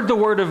heard the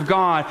word of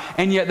God,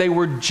 and yet they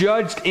were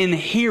judged in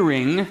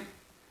hearing,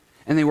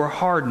 and they were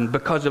hardened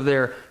because of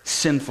their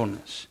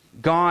sinfulness.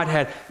 God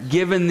had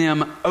given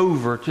them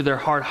over to their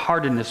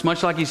hard-heartedness,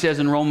 much like he says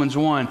in Romans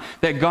 1,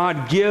 that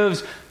God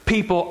gives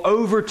people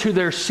over to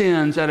their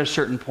sins at a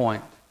certain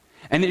point.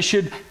 And it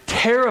should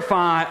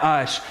terrify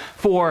us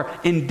for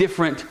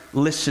indifferent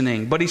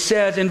listening. But he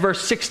says in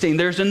verse 16,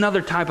 there's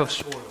another type of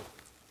soil.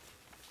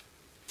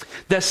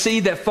 The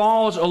seed that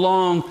falls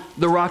along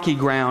the rocky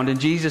ground. And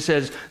Jesus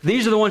says,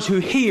 these are the ones who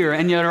hear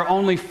and yet are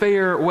only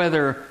fair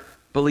weather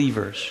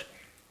believers.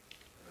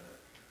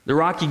 The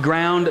rocky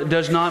ground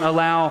does not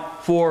allow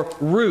for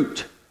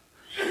root.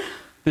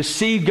 The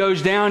seed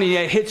goes down and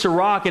it hits a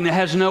rock and it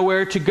has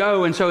nowhere to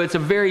go. And so it's a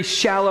very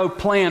shallow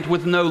plant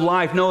with no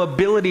life, no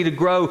ability to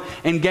grow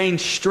and gain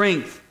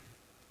strength.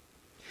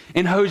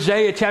 In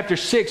Hosea chapter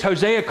 6,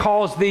 Hosea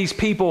calls these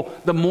people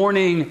the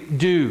morning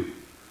dew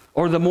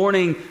or the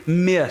morning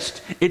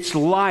mist. It's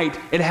light,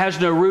 it has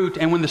no root,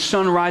 and when the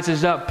sun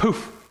rises up,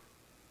 poof,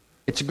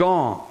 it's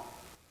gone.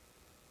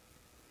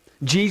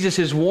 Jesus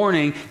is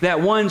warning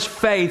that one's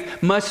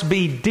faith must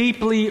be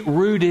deeply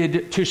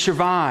rooted to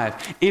survive.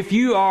 If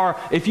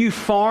you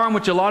farm,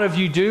 which a lot of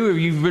you do, or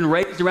you've been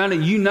raised around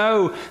it, you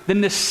know the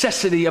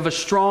necessity of a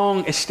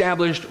strong,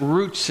 established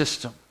root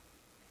system.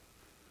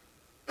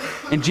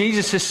 And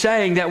Jesus is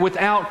saying that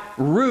without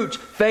root,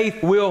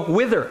 faith will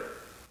wither.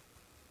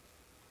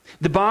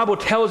 The Bible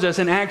tells us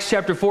in Acts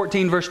chapter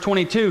 14, verse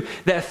 22,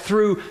 that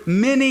through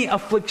many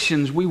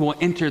afflictions we will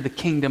enter the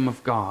kingdom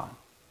of God.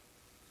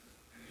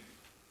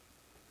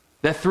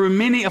 That through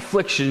many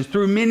afflictions,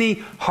 through many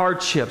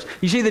hardships.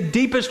 You see, the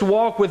deepest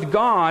walk with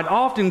God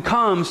often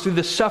comes through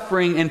the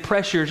suffering and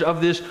pressures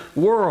of this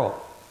world.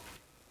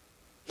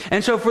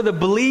 And so for the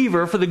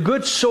believer, for the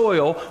good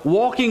soil,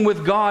 walking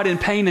with God in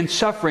pain and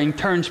suffering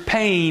turns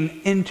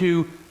pain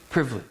into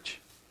privilege.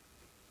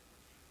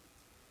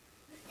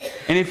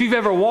 And if you've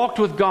ever walked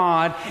with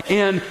God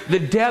in the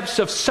depths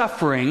of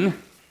suffering,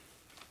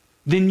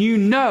 then you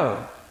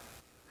know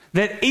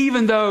that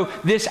even though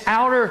this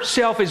outer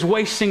self is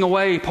wasting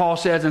away, Paul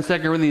says in 2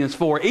 Corinthians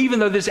 4, even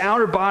though this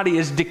outer body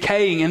is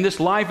decaying and this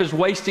life is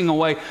wasting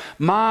away,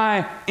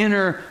 my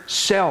inner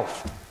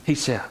self, he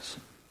says,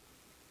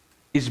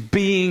 is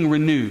being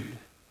renewed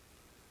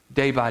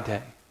day by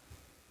day.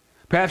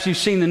 Perhaps you've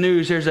seen the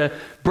news. There's a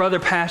brother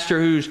pastor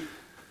who's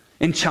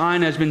in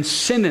China has been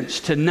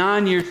sentenced to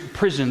 9 years in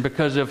prison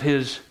because of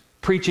his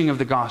preaching of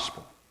the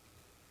gospel.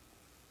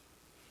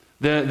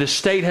 The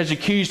state has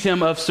accused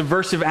him of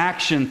subversive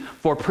action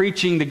for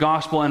preaching the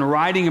gospel and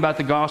writing about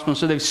the gospel.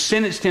 So they've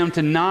sentenced him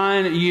to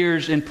 9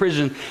 years in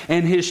prison.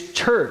 And his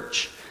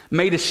church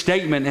made a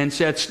statement and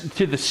said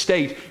to the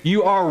state,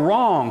 you are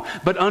wrong,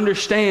 but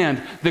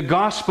understand the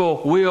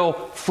gospel will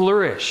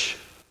flourish.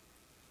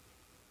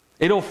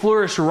 It'll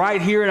flourish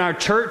right here in our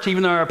church,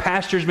 even though our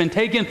pastor's been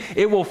taken.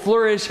 It will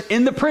flourish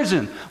in the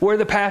prison where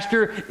the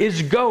pastor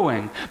is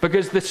going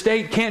because the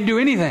state can't do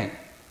anything.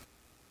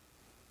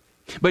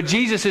 But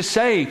Jesus is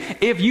saying,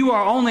 if you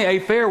are only a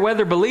fair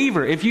weather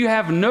believer, if you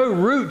have no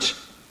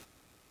roots,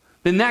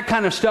 then that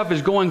kind of stuff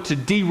is going to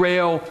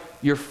derail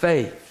your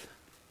faith.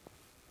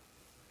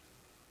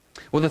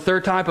 Well, the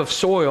third type of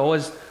soil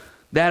is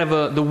that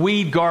of the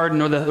weed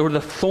garden or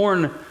the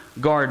thorn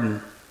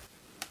garden.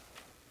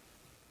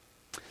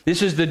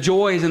 This is the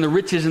joys and the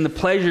riches and the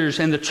pleasures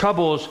and the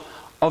troubles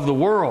of the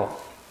world.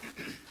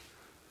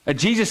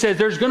 Jesus says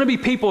there's going to be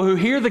people who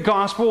hear the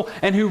gospel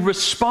and who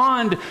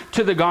respond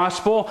to the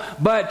gospel,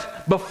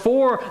 but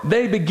before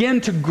they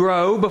begin to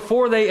grow,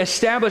 before they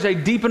establish a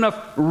deep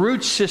enough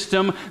root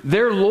system,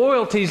 their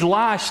loyalties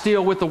lie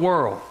still with the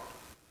world.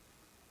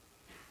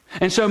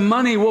 And so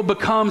money will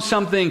become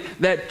something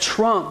that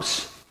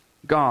trumps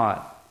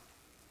God.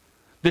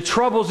 The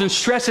troubles and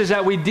stresses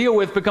that we deal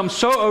with become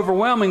so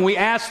overwhelming, we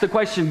ask the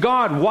question,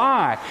 God,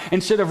 why?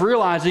 Instead of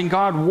realizing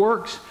God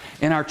works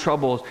in our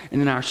troubles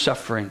and in our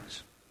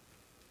sufferings.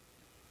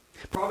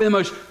 Probably the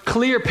most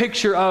clear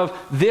picture of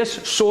this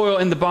soil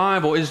in the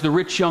Bible is the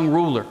rich young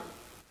ruler,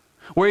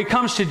 where he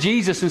comes to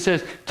Jesus and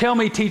says, tell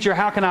me, teacher,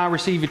 how can I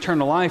receive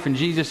eternal life? And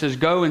Jesus says,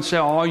 go and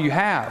sell all you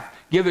have,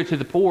 give it to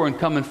the poor, and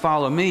come and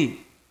follow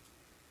me.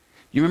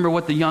 You remember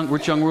what the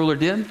rich young ruler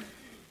did?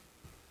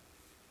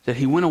 That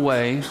he went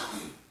away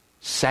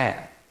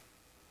sad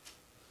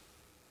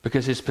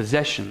because his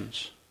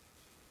possessions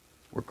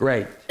were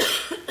great.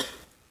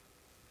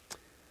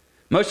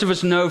 Most of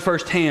us know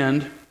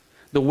firsthand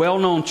the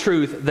well-known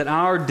truth that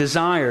our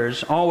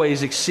desires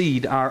always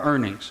exceed our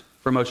earnings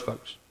for most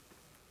folks.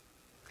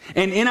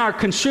 And in our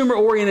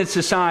consumer-oriented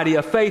society,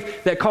 a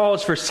faith that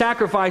calls for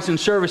sacrifice and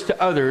service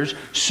to others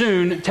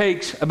soon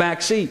takes a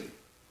back seat.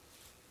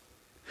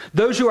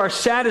 Those who are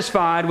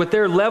satisfied with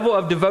their level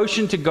of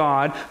devotion to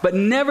God, but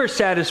never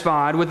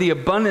satisfied with the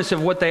abundance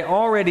of what they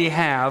already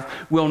have,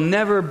 will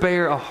never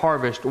bear a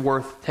harvest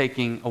worth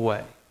taking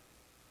away.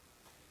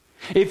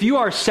 If you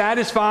are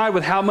satisfied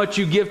with how much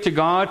you give to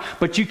God,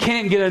 but you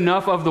can't get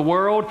enough of the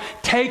world,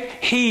 take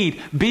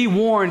heed, be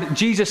warned.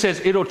 Jesus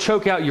says it'll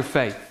choke out your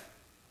faith.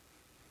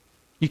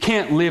 You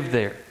can't live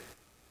there.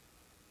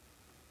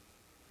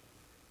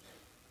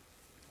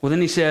 Well,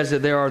 then he says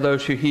that there are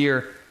those who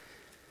hear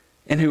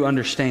and who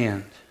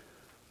understand.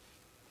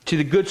 To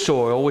the good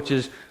soil, which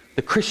is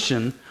the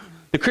Christian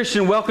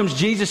welcomes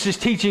Jesus'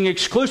 teaching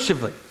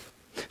exclusively,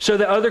 so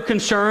that other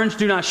concerns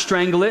do not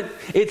strangle it.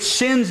 It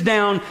sends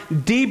down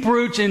deep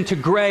roots into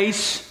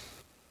grace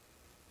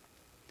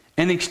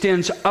and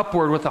extends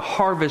upward with a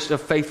harvest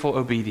of faithful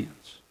obedience.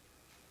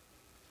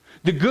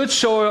 The good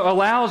soil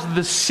allows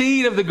the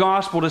seed of the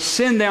gospel to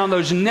send down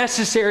those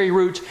necessary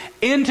roots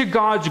into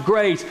God's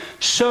grace,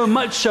 so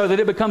much so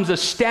that it becomes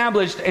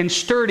established and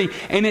sturdy,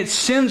 and it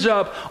sends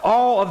up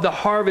all of the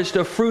harvest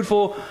of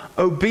fruitful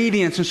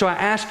obedience. And so I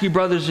ask you,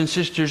 brothers and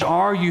sisters,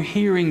 are you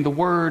hearing the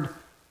word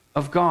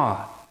of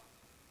God?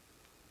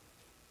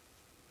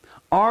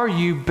 Are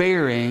you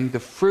bearing the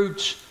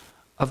fruits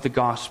of the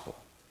gospel?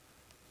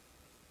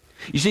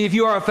 You see, if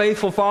you are a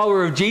faithful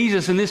follower of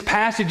Jesus, and this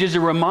passage is a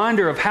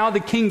reminder of how the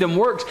kingdom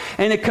works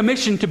and a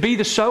commission to be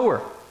the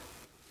sower.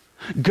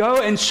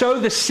 Go and sow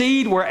the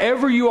seed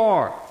wherever you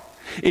are.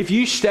 If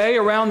you stay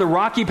around the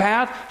rocky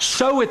path,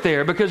 sow it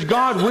there, because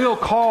God will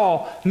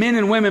call men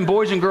and women,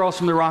 boys and girls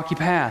from the rocky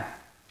path.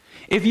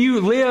 If you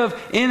live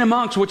in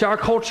amongst, which our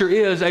culture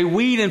is, a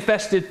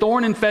weed-infested,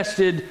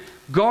 thorn-infested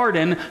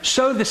garden,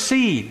 sow the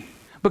seed,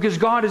 because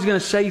God is going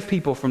to save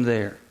people from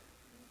there.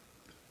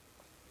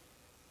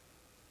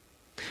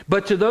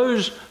 But to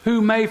those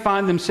who may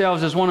find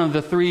themselves as one of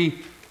the three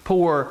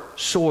poor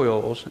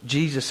soils,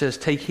 Jesus says,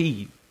 take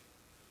heed.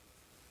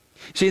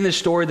 See, in this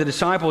story, the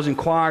disciples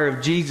inquire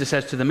of Jesus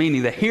as to the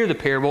meaning. They hear the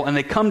parable and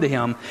they come to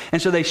him,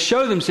 and so they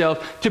show themselves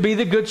to be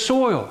the good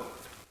soil.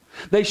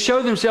 They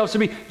show themselves to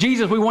be,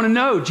 Jesus, we want to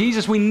know.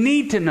 Jesus, we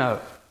need to know.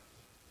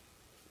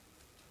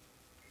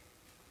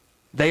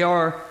 They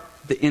are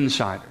the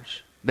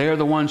insiders. They are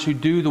the ones who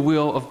do the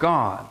will of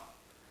God.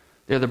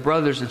 They're the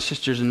brothers and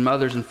sisters and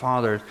mothers and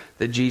fathers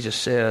that Jesus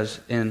says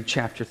in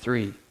chapter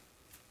 3.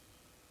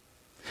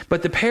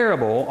 But the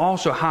parable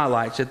also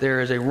highlights that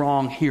there is a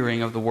wrong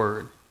hearing of the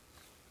word.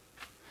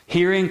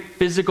 Hearing,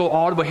 physical,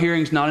 audible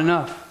hearing is not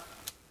enough.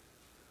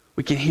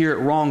 We can hear it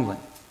wrongly.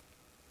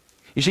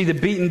 You see, the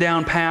beaten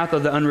down path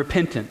of the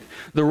unrepentant.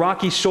 The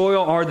rocky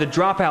soil are the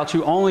dropouts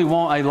who only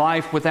want a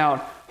life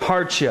without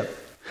hardship.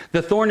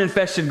 The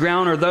thorn-infested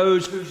ground are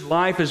those whose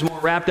life is more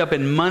wrapped up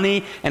in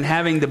money and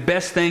having the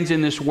best things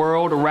in this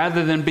world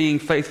rather than being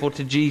faithful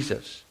to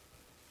Jesus.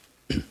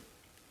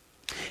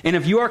 And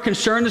if you are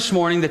concerned this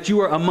morning that you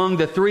are among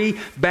the three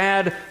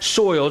bad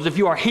soils, if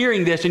you are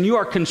hearing this and you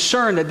are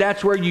concerned that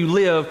that's where you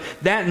live,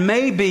 that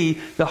may be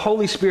the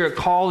Holy Spirit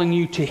calling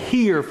you to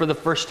hear for the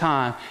first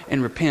time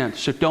and repent.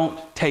 So don't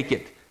take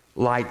it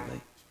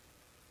lightly.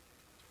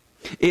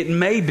 It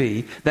may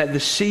be that the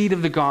seed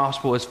of the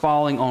gospel is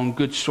falling on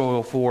good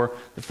soil for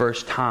the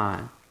first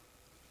time.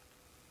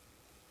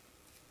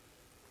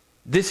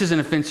 This is an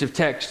offensive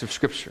text of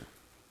Scripture.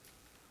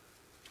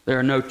 There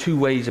are no two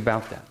ways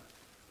about that.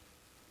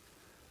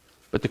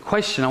 But the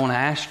question I want to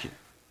ask you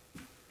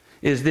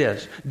is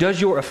this: does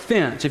your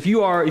offense, if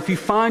you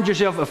find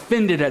yourself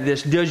offended at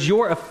this, does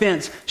your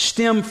offense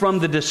stem from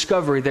the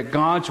discovery that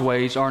God's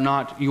ways are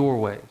not your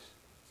ways?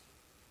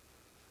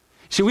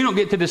 See, we don't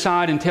get to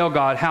decide and tell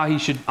God how he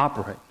should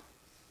operate.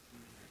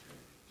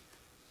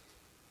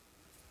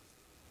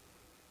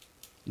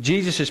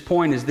 Jesus'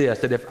 point is this,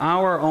 that if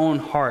our own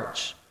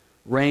hearts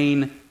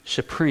reign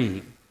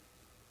supreme,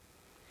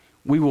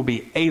 we will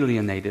be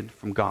alienated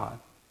from God.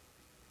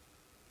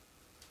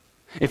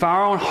 If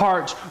our own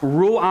hearts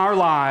rule our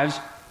lives,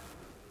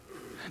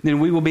 then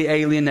we will be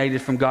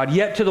alienated from God.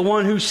 Yet to the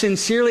one who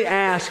sincerely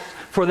asks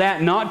for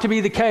that not to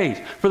be the case,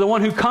 for the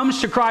one who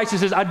comes to Christ and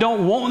says, I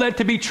don't want that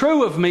to be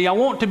true of me. I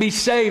want to be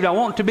saved. I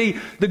want to be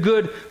the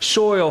good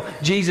soil.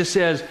 Jesus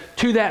says,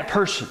 to that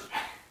person,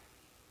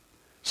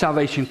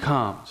 salvation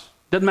comes.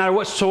 Doesn't matter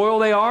what soil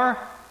they are.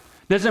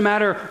 Doesn't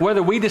matter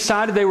whether we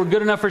decided they were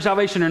good enough for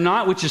salvation or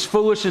not, which is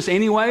foolishness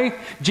anyway.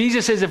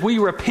 Jesus says if we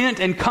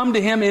repent and come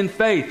to him in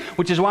faith,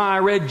 which is why I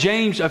read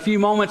James a few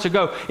moments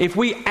ago, if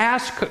we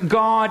ask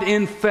God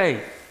in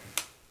faith,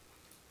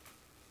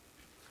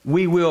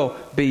 we will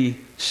be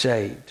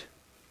saved.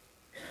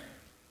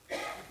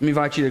 Let me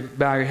invite you to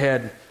bow your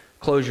head,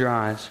 close your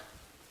eyes.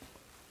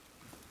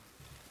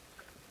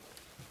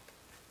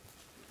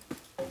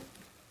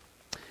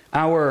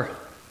 Our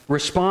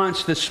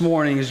response this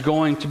morning is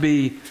going to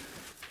be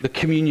the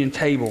communion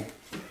table.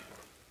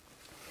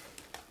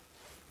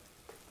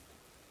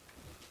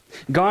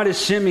 God has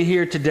sent me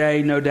here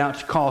today, no doubt,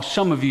 to call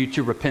some of you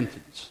to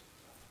repentance,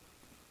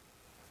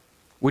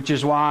 which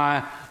is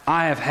why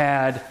I have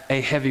had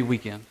a heavy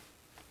weekend.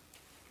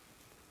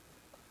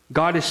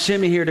 God has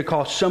sent me here to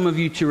call some of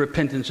you to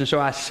repentance. And so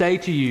I say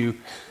to you,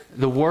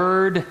 the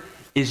word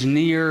is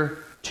near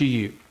to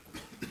you.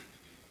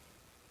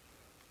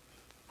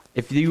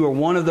 If you are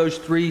one of those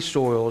three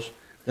soils,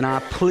 then I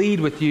plead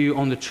with you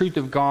on the truth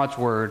of God's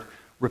word,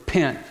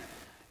 repent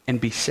and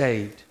be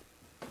saved.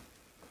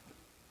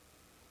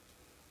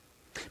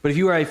 But if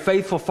you are a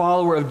faithful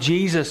follower of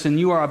Jesus and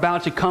you are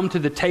about to come to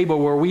the table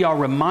where we are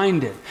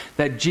reminded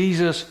that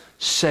Jesus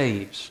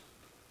saves,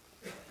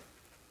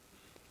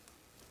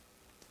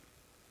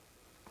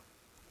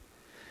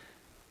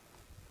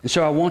 and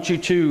so I want you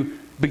to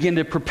begin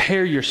to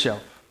prepare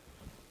yourself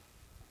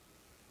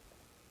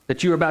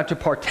that you are about to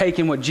partake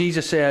in what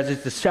Jesus says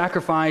is the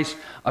sacrifice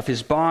of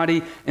his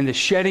body and the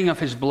shedding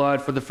of his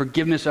blood for the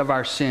forgiveness of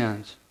our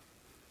sins.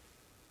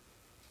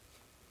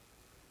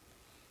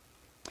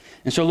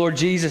 And so, Lord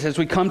Jesus, as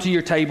we come to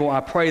your table,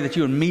 I pray that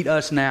you would meet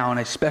us now in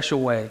a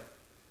special way.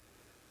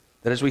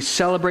 That as we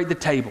celebrate the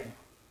table,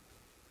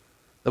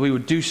 that we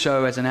would do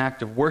so as an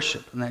act of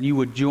worship, and that you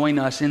would join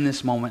us in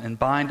this moment and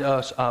bind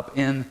us up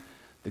in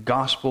the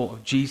gospel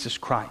of Jesus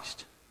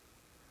Christ.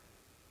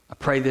 I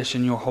pray this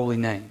in your holy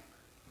name.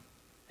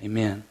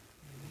 Amen.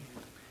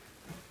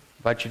 I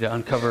invite you to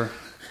uncover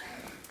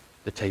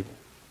the table.